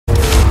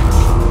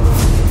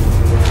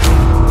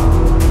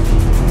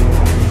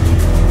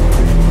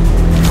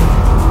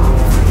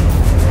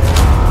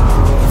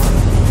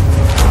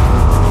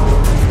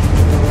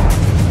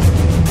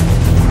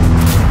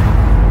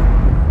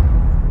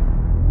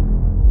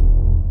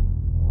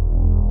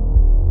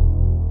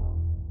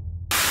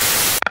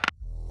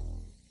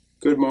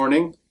Good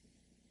morning,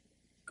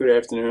 good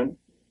afternoon,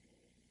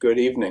 good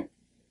evening,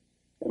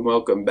 and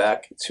welcome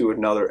back to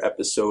another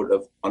episode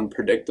of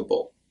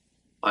Unpredictable.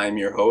 I am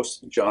your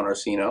host, John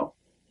Orsino,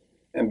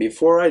 and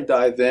before I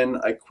dive in,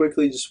 I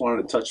quickly just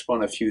wanted to touch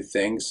upon a few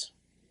things.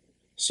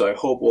 So I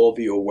hope all of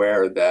you are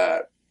aware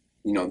that,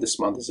 this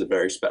month is a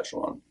very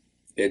special one.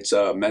 It's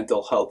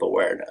mental health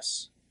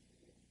awareness.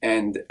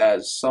 And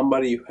as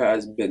somebody who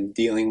has been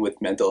dealing with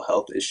mental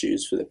health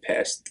issues for the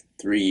past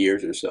 3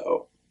 years or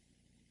so,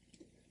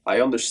 I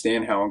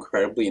understand how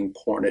incredibly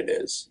important it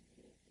is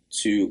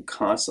to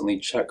constantly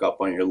check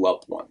up on your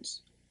loved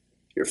ones,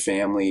 your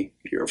family,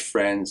 your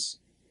friends.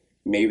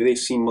 Maybe they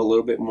seem a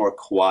little bit more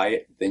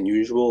quiet than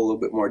usual, a little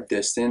bit more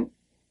distant.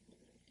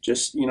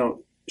 Just,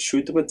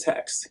 shoot them a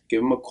text, give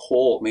them a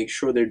call, make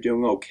sure they're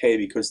doing okay,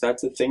 because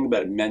that's the thing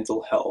about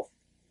mental health.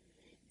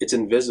 It's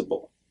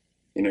invisible.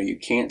 You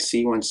can't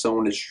see when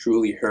someone is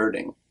truly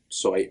hurting.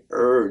 So I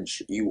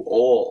urge you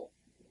all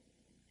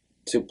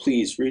to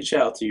please reach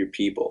out to your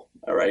people,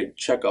 all right?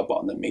 Check up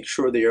on them, make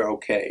sure they are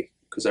okay,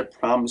 because I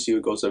promise you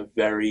it goes a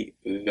very,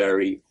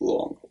 very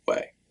long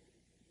way.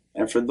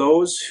 And for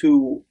those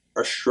who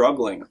are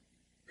struggling,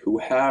 who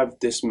have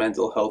this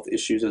mental health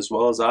issues as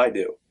well as I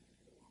do,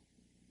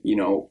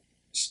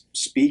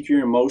 speak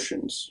your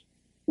emotions,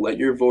 let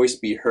your voice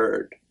be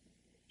heard,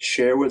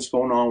 share what's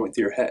going on in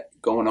your head.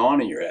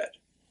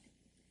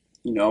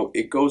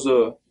 It goes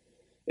a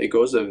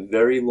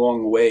very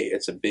long way.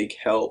 It's a big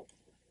help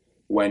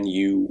when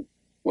you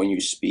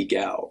speak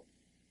out,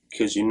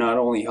 because you're not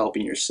only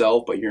helping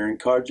yourself, but you're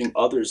encouraging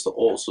others to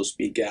also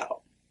speak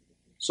out.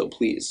 So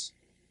please,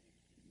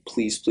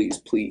 please, please,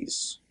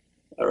 please,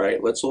 all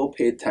right, let's all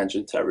pay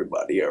attention to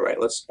everybody, all right?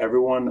 Let's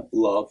everyone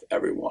love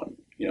everyone.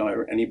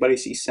 Anybody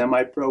see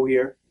Semi-Pro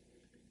here?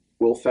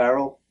 Will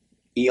Farrell,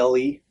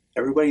 ELE,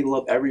 everybody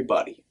love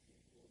everybody,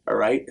 all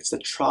right? It's the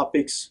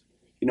Tropics,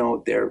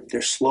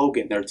 their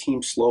slogan, their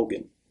team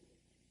slogan.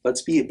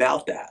 Let's be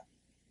about that,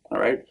 all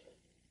right?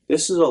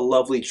 This is a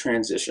lovely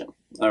transition,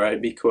 all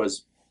right,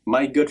 because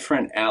my good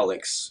friend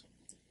Alex,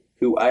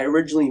 who I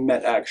originally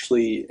met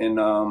actually in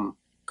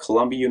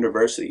Columbia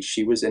University,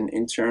 she was an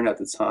intern at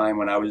the time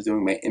when I was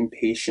doing my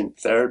inpatient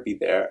therapy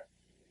there.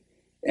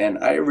 And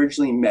I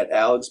originally met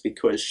Alex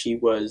because she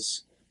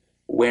was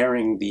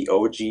wearing the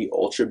OG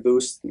Ultra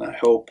Boost. And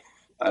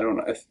I don't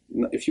know,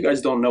 if you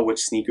guys don't know what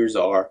sneakers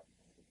are,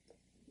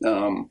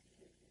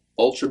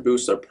 Ultra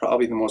Boosts are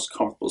probably the most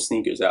comfortable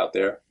sneakers out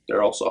there.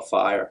 They're also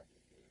fire.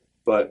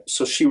 But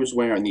so she was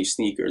wearing these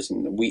sneakers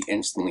and we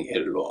instantly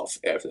hit it off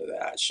after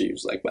that. She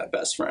was like my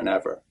best friend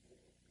ever.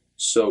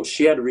 So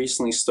she had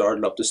recently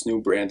started up this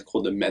new brand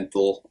called the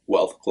Mental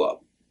Wealth Club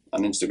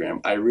on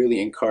Instagram. I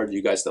really encourage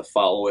you guys to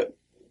follow it.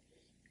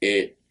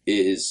 It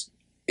is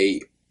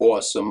a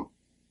awesome,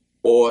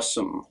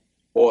 awesome,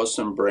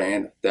 awesome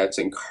brand that's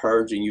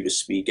encouraging you to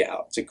speak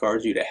out. It's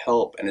encouraging you to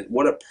help. And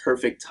what a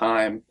perfect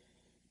time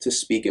to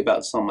speak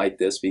about something like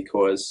this,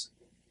 because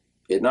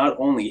it not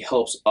only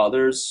helps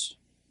others,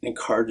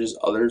 encourages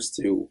others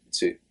to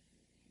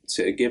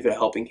give a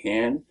helping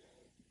hand,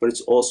 but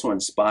it's also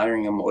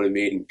inspiring and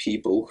motivating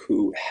people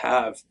who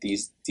have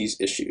these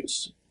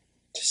issues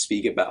to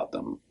speak about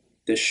them,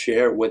 to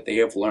share what they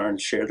have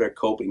learned, share their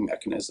coping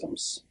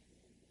mechanisms.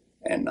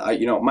 And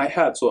my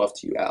hat's off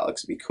to you,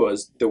 Alex,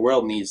 because the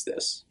world needs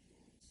this.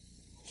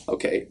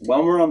 Okay,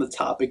 when we're on the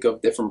topic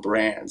of different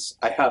brands,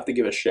 I have to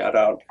give a shout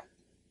out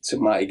to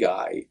my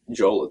guy,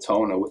 Joe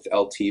Latona with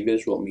LT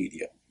Visual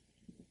Media.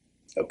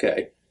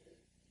 Okay.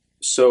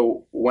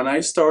 So when I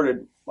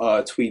started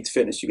Tweed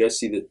Fitness, you guys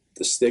see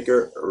the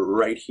sticker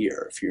right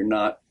here. If you're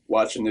not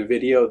watching the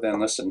video, then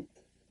listen,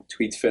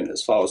 Tweed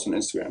Fitness, follow us on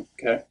Instagram,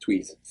 okay?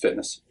 Tweed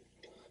Fitness.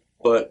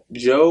 But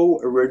Joe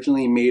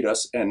originally made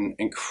us an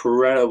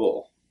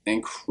incredible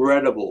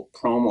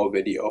promo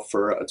video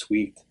for a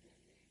Tweed.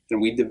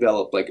 And we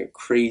developed like a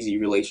crazy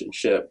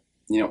relationship,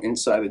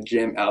 inside the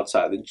gym,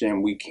 outside the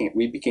gym. We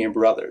became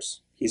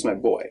brothers. He's my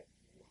boy.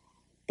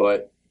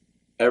 But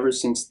ever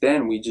since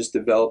then, we just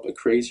developed a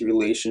crazy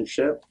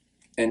relationship,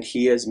 and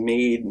he has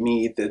made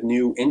me the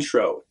new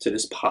intro to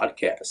this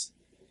podcast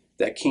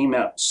that came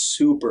out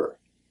super,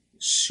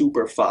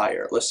 super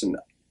fire. Listen,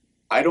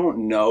 I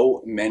don't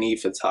know many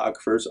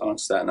photographers on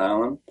Staten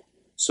Island,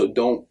 so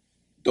don't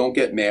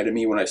get mad at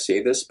me when I say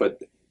this, but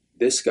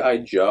this guy,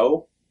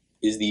 Joe,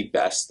 is the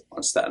best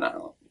on Staten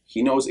Island.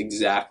 He knows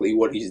exactly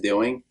what he's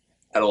doing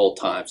at all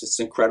times. It's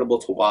incredible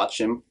to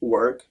watch him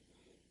work,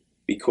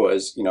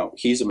 because,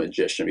 he's a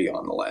magician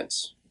beyond the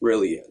lens,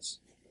 really is.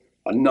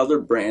 Another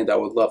brand I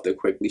would love to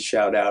quickly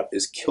shout out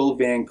is Kill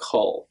Van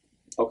Kull,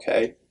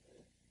 okay?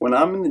 When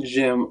I'm in the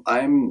gym,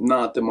 I'm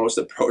not the most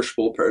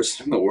approachable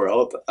person in the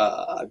world,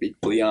 I'll be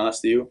completely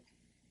honest with you.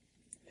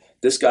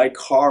 This guy,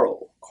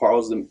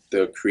 Carl's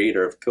the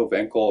creator of Kill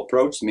Van Kull,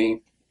 approached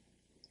me,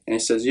 and he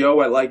says,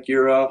 yo, I like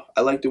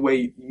the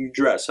way you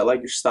dress, I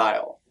like your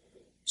style.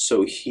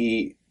 So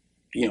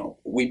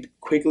we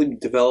quickly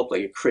developed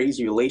like a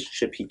crazy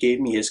relationship. He gave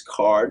me his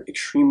card,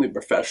 extremely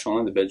professional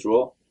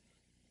individual.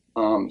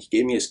 He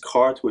gave me his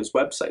card to his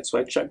website. So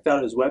I checked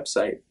out his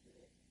website,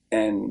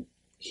 and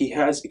he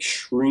has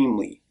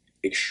extremely,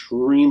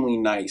 extremely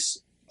nice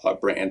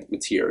brand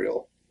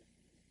material,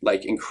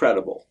 like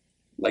incredible,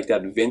 like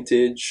that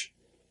vintage,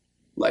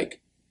 like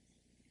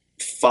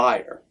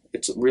fire.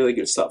 It's really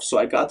good stuff. So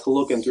I got to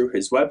looking through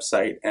his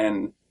website,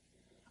 and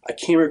I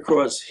came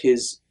across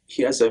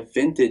he has a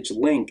vintage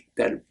link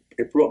that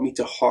it brought me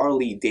to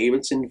Harley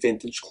Davidson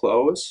vintage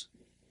clothes.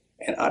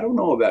 And I don't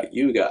know about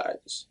you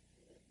guys,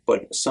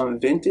 but some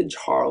vintage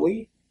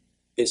Harley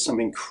is some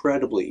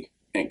incredibly,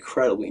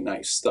 incredibly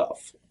nice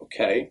stuff,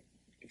 okay?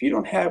 If you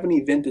don't have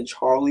any vintage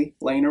Harley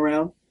laying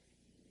around,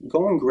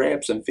 go and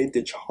grab some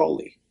vintage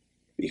Harley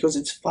because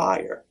it's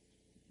fire.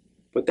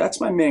 But that's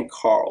my man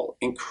Carl,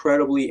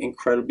 incredibly,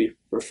 incredibly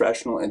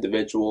professional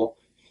individual.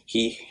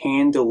 He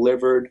hand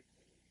delivered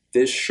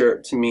this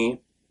shirt to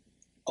me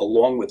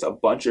along with a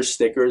bunch of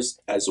stickers,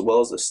 as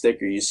well as the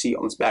sticker you see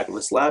on the back of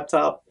this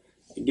laptop.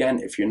 Again,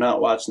 if you're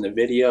not watching the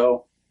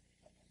video,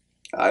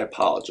 I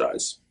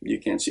apologize. You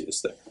can't see the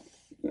sticker,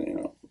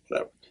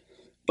 whatever.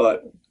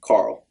 But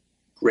Carl,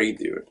 great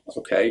dude,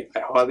 okay?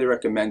 I highly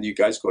recommend you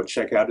guys go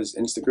check out his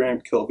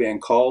Instagram,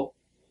 KillVanCall,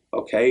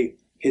 okay?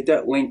 Hit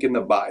that link in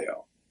the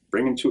bio.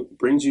 Brings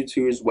you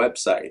to his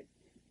website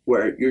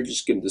where you're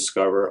just going to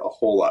discover a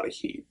whole lot of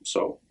heat.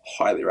 So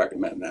highly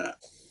recommend that.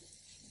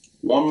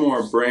 One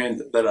more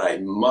brand that I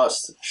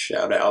must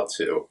shout out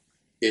to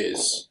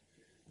is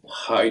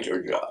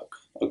Hydrojug.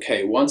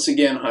 Okay, once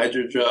again,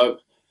 Hydrojug,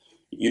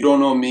 you don't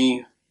know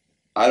me,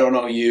 I don't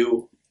know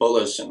you, but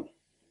listen,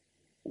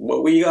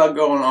 what we got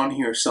going on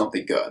here is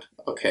something good,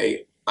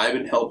 okay? I've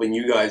been helping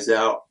you guys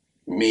out.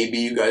 Maybe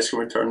you guys can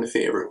return the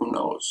favor, who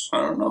knows?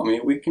 I don't know,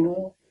 maybe we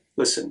can,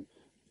 listen.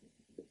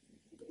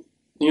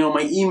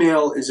 My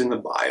email is in the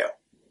bio,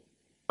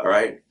 all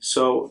right?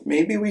 So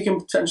maybe we can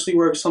potentially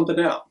work something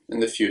out in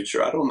the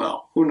future. I don't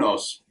know. Who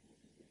knows?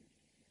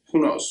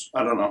 Who knows?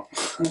 I don't know.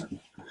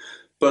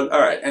 But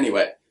all right,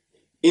 anyway,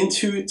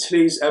 into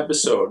today's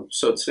episode.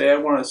 So today I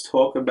want to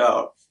talk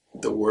about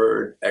the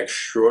word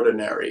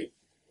extraordinary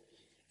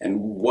and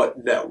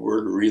what that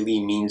word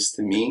really means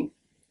to me,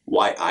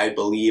 why I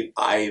believe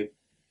I've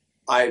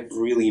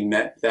really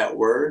met that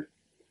word,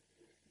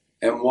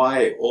 and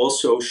why I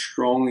also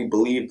strongly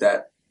believe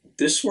that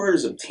this word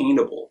is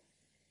obtainable.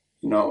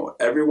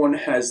 Everyone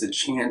has the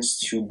chance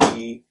to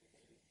be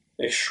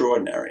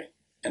extraordinary,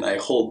 and I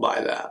hold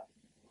by that.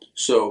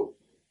 So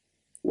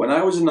when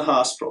I was in the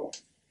hospital,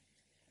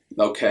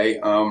 okay,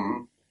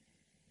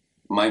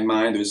 my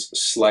mind was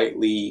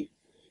slightly,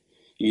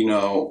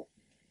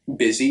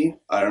 busy.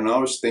 I don't know, I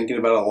was thinking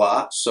about a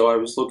lot, so I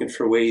was looking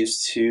for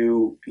ways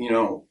to,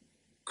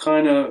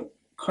 kind of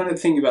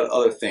think about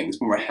other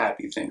things, more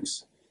happy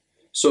things.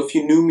 So if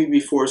you knew me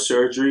before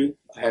surgery,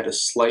 I had a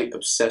slight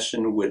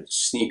obsession with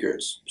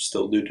sneakers.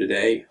 Still do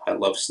today. I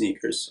love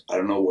sneakers. I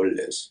don't know what it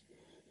is.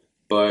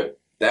 But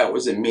that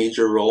was a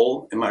major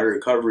role in my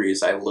recovery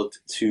as I looked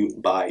to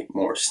buy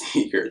more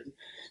sneakers.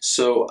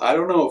 So I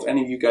don't know if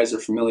any of you guys are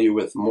familiar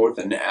with More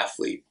Than an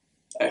Athlete.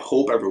 I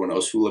hope everyone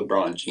knows who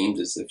LeBron James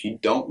is. If you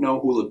don't know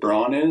who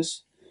LeBron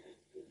is,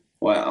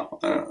 wow,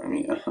 I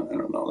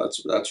don't know.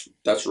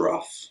 That's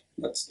rough.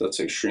 That's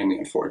extremely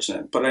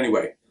unfortunate. But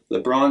anyway,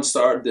 LeBron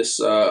started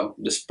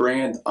this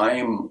brand. I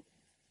am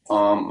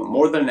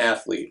more than an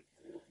athlete.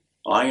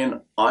 I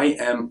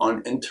am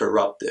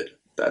uninterrupted.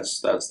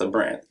 That's the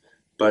brand.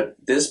 But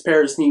this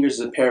pair of sneakers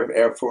is a pair of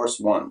Air Force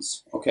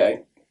Ones.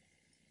 Okay,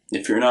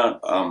 if you're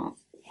not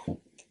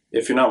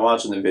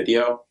watching the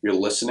video, you're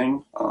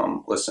listening.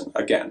 Listen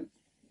again.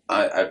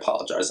 I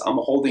apologize. I'm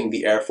holding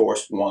the Air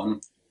Force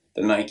One,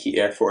 the Nike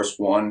Air Force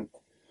One.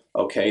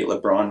 Okay,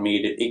 LeBron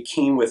made it. It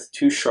came with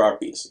two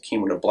Sharpies. It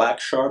came with a black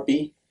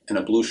Sharpie and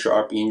a blue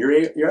Sharpie, and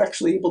you're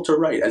actually able to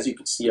write. As you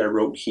can see, I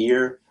wrote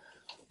here.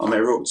 I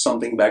wrote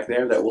something back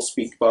there that we'll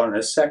speak about in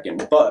a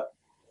second. But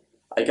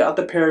I got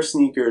the pair of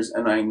sneakers,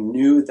 and I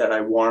knew that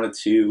I wanted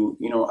to,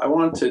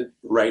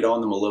 write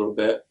on them a little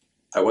bit.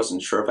 I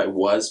wasn't sure if I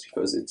was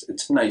because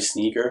it's a nice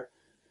sneaker.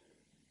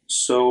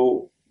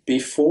 So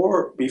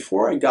before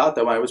I got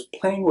them, I was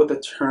playing with the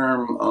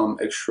term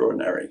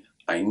extraordinary.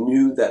 I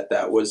knew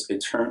that was a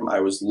term I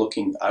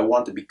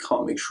wanted to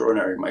become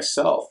extraordinary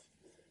myself.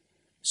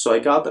 So I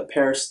got the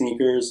pair of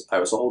sneakers, I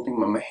was holding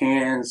them in my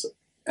hands,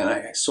 and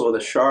I saw the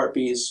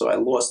Sharpies, so I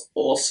lost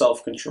all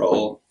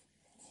self-control.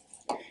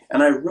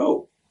 And I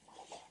wrote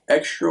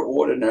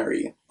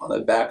extraordinary on the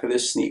back of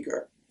this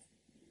sneaker.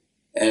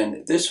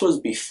 And this was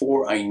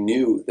before I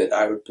knew that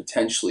I would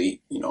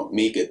potentially,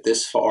 make it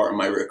this far in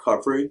my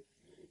recovery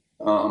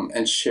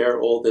and share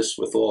all this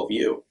with all of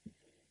you.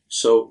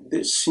 So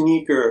this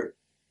sneaker,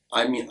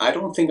 I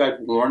don't think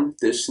I've worn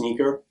this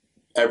sneaker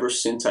ever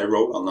since I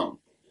wrote on them,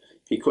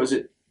 because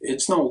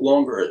it's no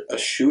longer a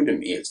shoe to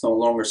me. It's no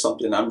longer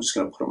something I'm just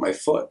going to put on my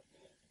foot.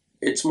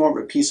 It's more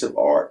of a piece of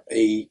art,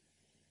 a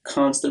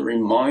constant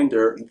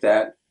reminder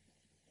that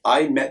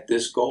I met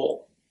this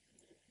goal.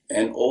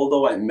 And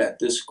although I met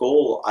this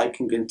goal, I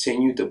can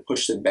continue to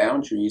push the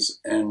boundaries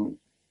and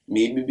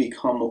maybe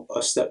become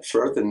a step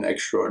further than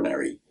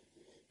extraordinary.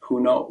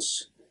 Who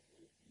knows?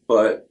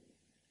 But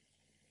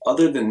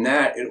other than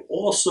that, it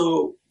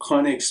also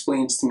kind of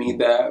explains to me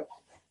that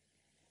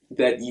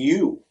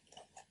you,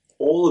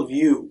 all of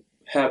you,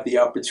 have the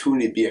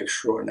opportunity to be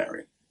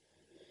extraordinary.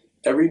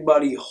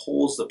 Everybody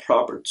holds the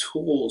proper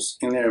tools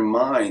in their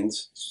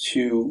minds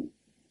to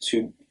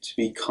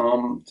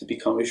become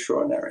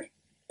extraordinary,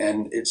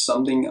 and it's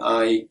something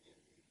I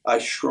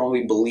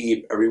strongly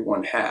believe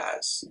everyone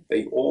has.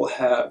 They all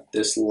have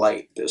this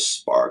light, this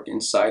spark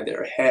inside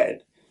their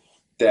head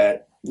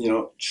that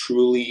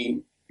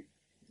truly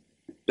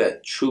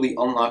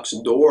unlocks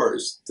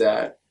doors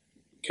that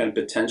can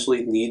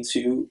potentially lead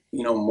to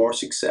more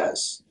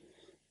success,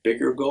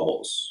 bigger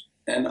goals.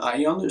 And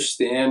I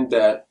understand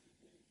that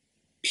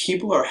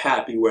people are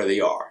happy where they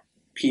are.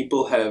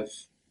 People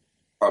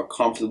are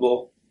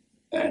comfortable,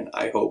 and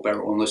I hope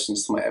everyone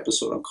listens to my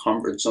episode on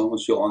comfort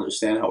zones. You'll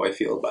understand how I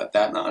feel about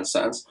that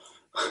nonsense.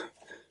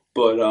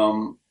 But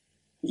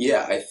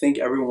yeah, I think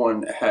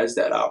everyone has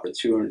that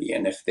opportunity,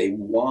 and if they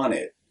want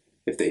it,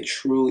 if they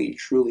truly,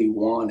 truly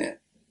want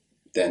it,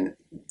 then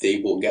they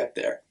will get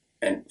there.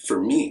 And for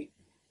me,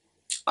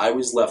 I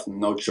was left with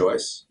no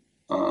choice.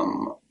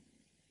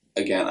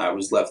 Again, I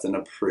was left in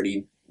a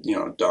pretty,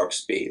 dark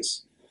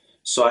space.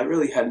 So I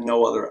really had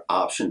no other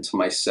option to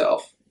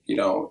myself,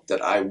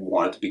 that I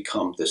wanted to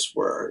become this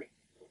word.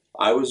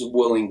 I was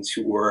willing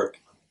to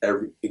work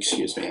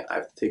excuse me, I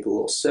have to take a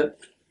little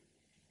sip.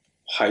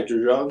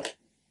 Hydro jug.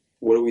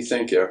 What do we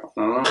think here?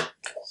 I don't know.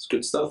 It's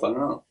good stuff. I don't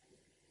know.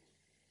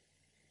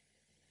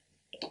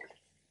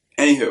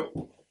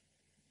 Anywho,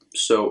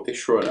 so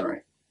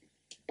extraordinary.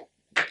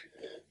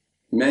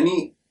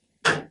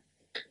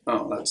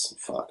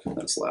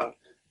 That's loud.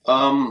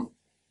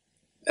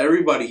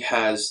 Everybody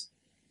has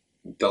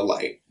the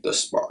light, the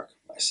spark.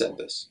 I said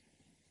this.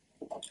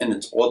 And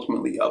it's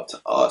ultimately up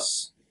to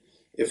us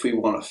if we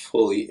want to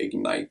fully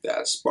ignite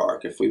that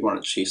spark, if we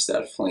want to chase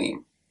that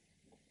flame.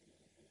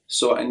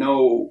 So I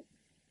know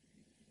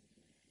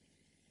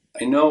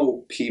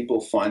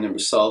people find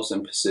themselves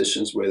in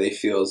positions where they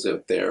feel as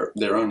if they're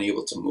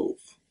unable to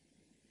move.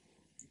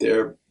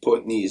 They're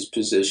put in these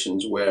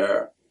positions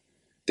where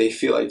they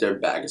feel like their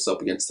back is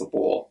up against the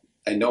wall.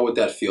 I know what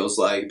that feels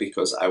like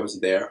because I was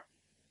there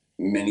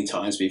many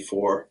times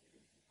before.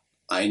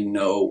 I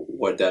know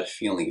what that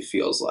feeling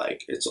feels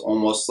like. It's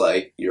almost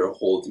like you're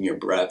holding your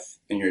breath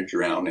and you're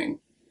drowning.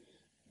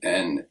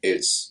 And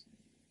it's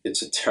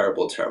a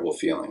terrible, terrible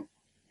feeling.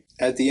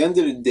 At the end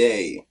of the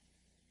day,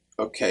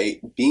 okay,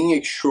 being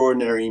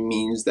extraordinary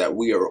means that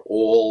we are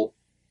all,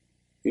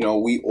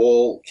 we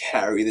all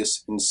carry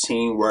this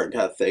insane work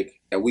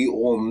ethic, and we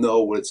all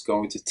know what it's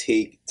going to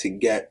take to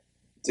get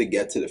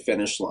to the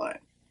finish line.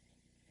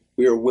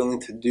 We are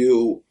willing to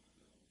do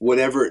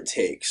whatever it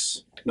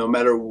takes, no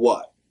matter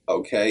what,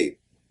 okay?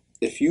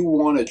 If you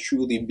want to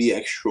truly be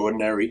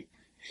extraordinary,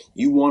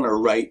 you want to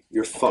write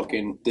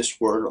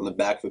this word on the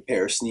back of a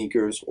pair of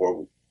sneakers,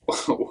 or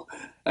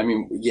I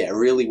mean, yeah,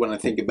 really, when I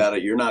think about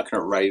it, you're not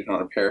going to write it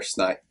on a pair of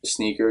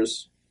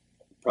sneakers.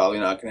 Probably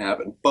not going to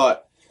happen.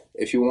 But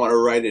if you want to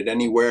write it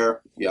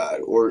anywhere, yeah,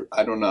 or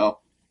I don't know.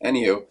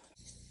 Anywho,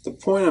 the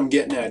point I'm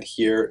getting at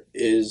here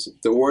is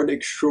the word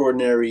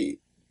extraordinary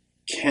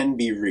can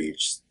be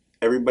reached.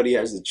 Everybody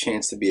has the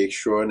chance to be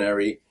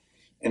extraordinary,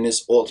 and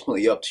it's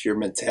ultimately up to your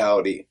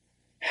mentality.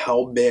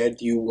 How bad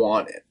do you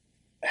want it?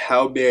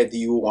 How bad do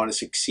you want to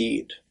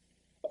succeed?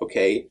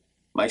 Okay?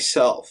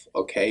 Myself,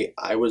 okay?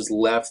 I was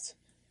left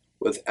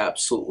with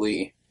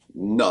absolutely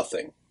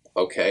nothing,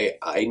 okay?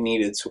 I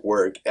needed to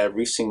work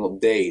every single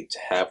day to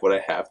have what I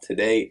have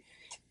today,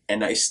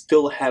 and I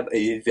still have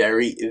a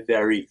very,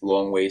 very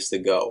long ways to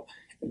go.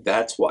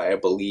 That's why I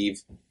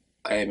believe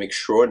I am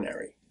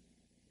extraordinary,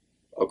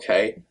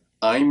 okay?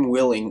 I'm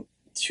willing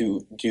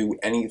to do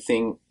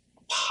anything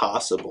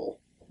possible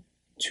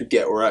to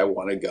get where I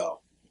want to go.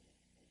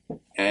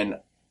 And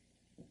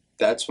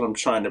that's what I'm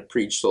trying to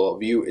preach to all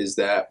of you, is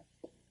that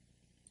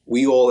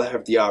we all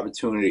have the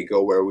opportunity to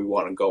go where we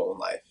want to go in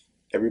life.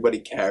 Everybody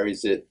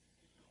carries it.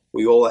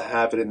 We all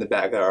have it in the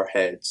back of our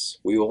heads.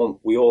 We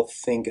all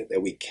think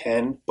that we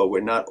can, but we're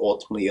not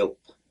ultimately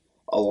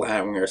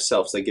allowing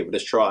ourselves to give it a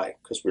try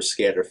because we're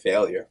scared of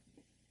failure.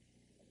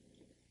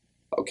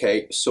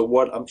 Okay, so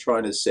what I'm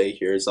trying to say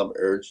here is I'm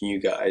urging you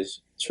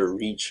guys to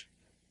reach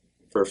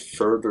for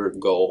further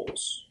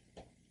goals.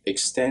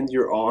 Extend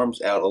your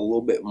arms out a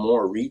little bit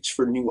more. Reach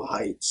for new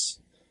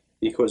heights,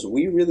 because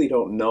we really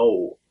don't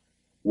know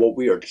what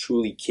we are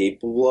truly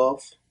capable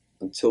of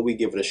until we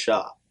give it a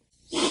shot.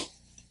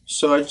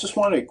 So I just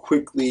want to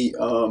quickly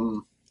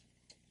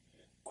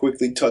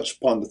touch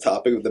upon the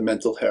topic of the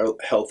Mental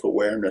Health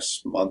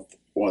Awareness Month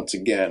once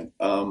again.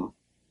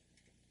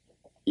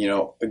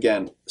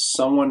 Again,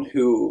 someone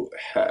who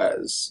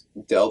has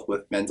dealt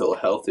with mental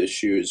health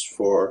issues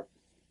for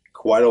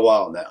quite a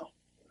while now.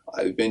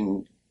 I've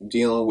been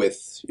dealing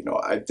with,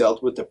 I've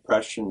dealt with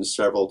depression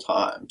several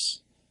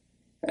times,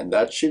 and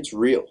that shit's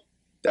real.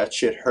 That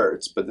shit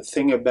hurts. But the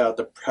thing about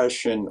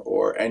depression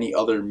or any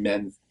other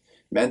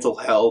mental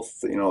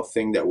health,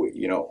 thing that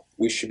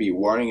we should be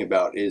worrying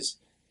about is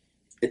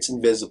it's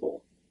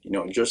invisible.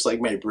 Just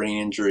like my brain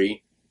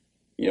injury,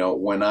 You know,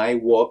 when I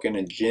walk in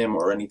a gym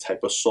or any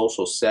type of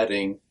social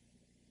setting,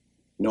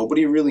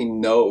 nobody really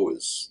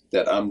knows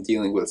that I'm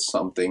dealing with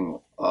something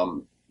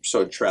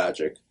so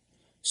tragic.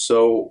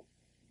 So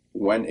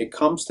when it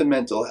comes to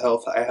mental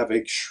health, I have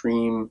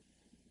extreme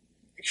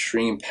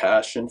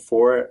passion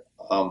for it,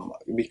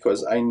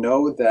 because I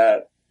know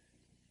that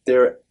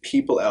there are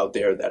people out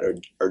there that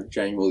are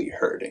genuinely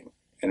hurting,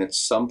 and it's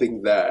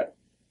something that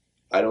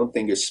I don't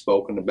think is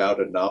spoken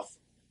about enough.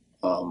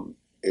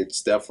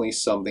 It's definitely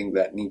something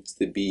that needs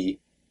to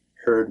be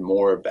heard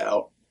more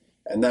about,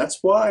 and that's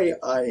why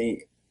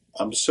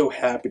I'm so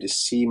happy to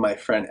see my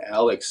friend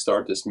Alex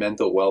start this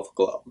mental wealth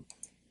club.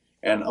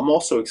 And I'm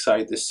also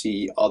excited to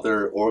see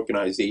other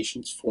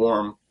organizations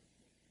form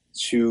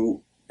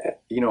to,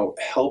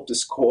 help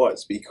this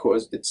cause,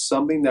 because it's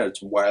something that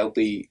it's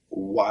wildly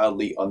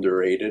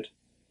underrated,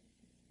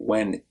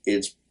 when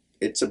it's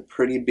a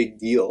pretty big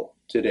deal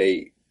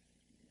today,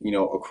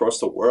 across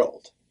the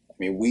world. I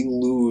mean, we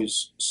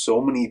lose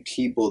so many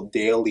people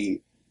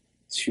daily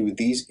to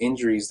these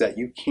injuries that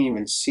you can't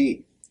even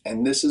see.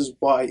 And this is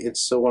why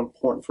it's so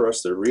important for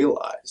us to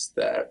realize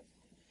that,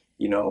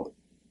 you know,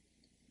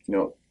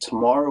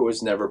 tomorrow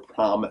is never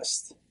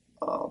promised.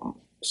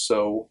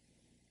 So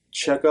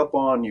check up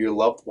on your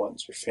loved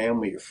ones, your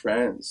family, your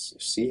friends,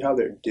 see how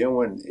they're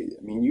doing.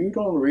 I mean, you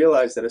don't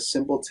realize that a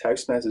simple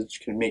text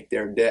message can make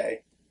their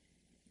day.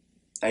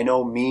 I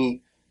know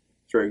me,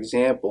 for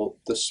example,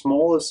 the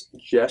smallest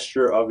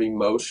gesture of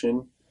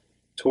emotion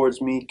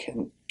towards me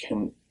can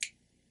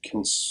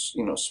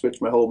switch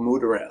my whole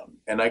mood around.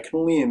 And I can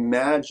only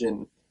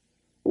imagine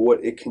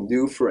what it can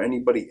do for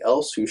anybody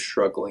else who's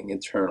struggling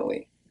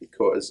internally.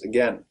 Because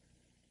again,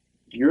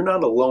 you're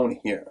not alone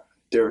here.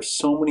 There are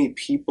so many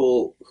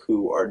people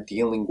who are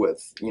dealing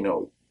with,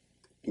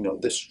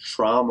 this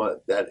trauma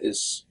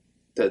that's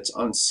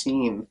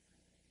unseen,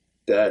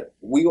 that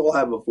we all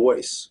have a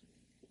voice.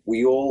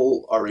 We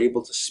all are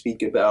able to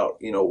speak about,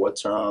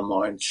 what's on our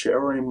mind, share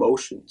our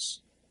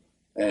emotions.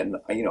 And,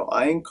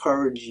 I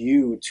encourage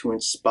you to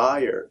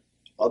inspire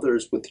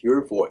others with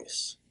your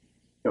voice.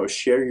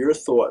 Share your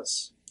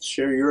thoughts,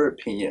 share your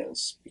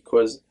opinions,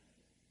 because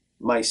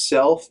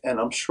myself, and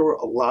I'm sure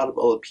a lot of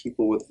other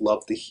people, would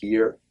love to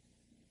hear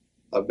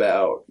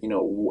about,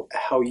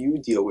 how you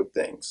deal with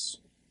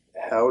things.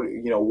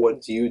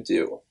 What do you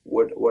do?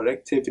 What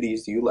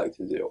activities do you like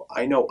to do?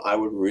 I know I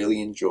would really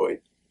enjoy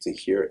to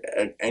hear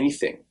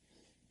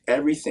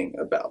everything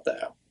about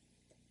that.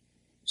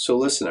 So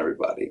listen,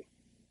 everybody,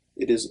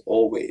 it is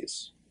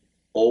always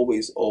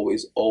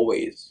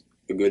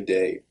a good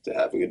day to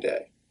have a good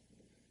day.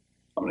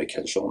 I'm going to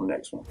catch you on the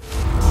next one.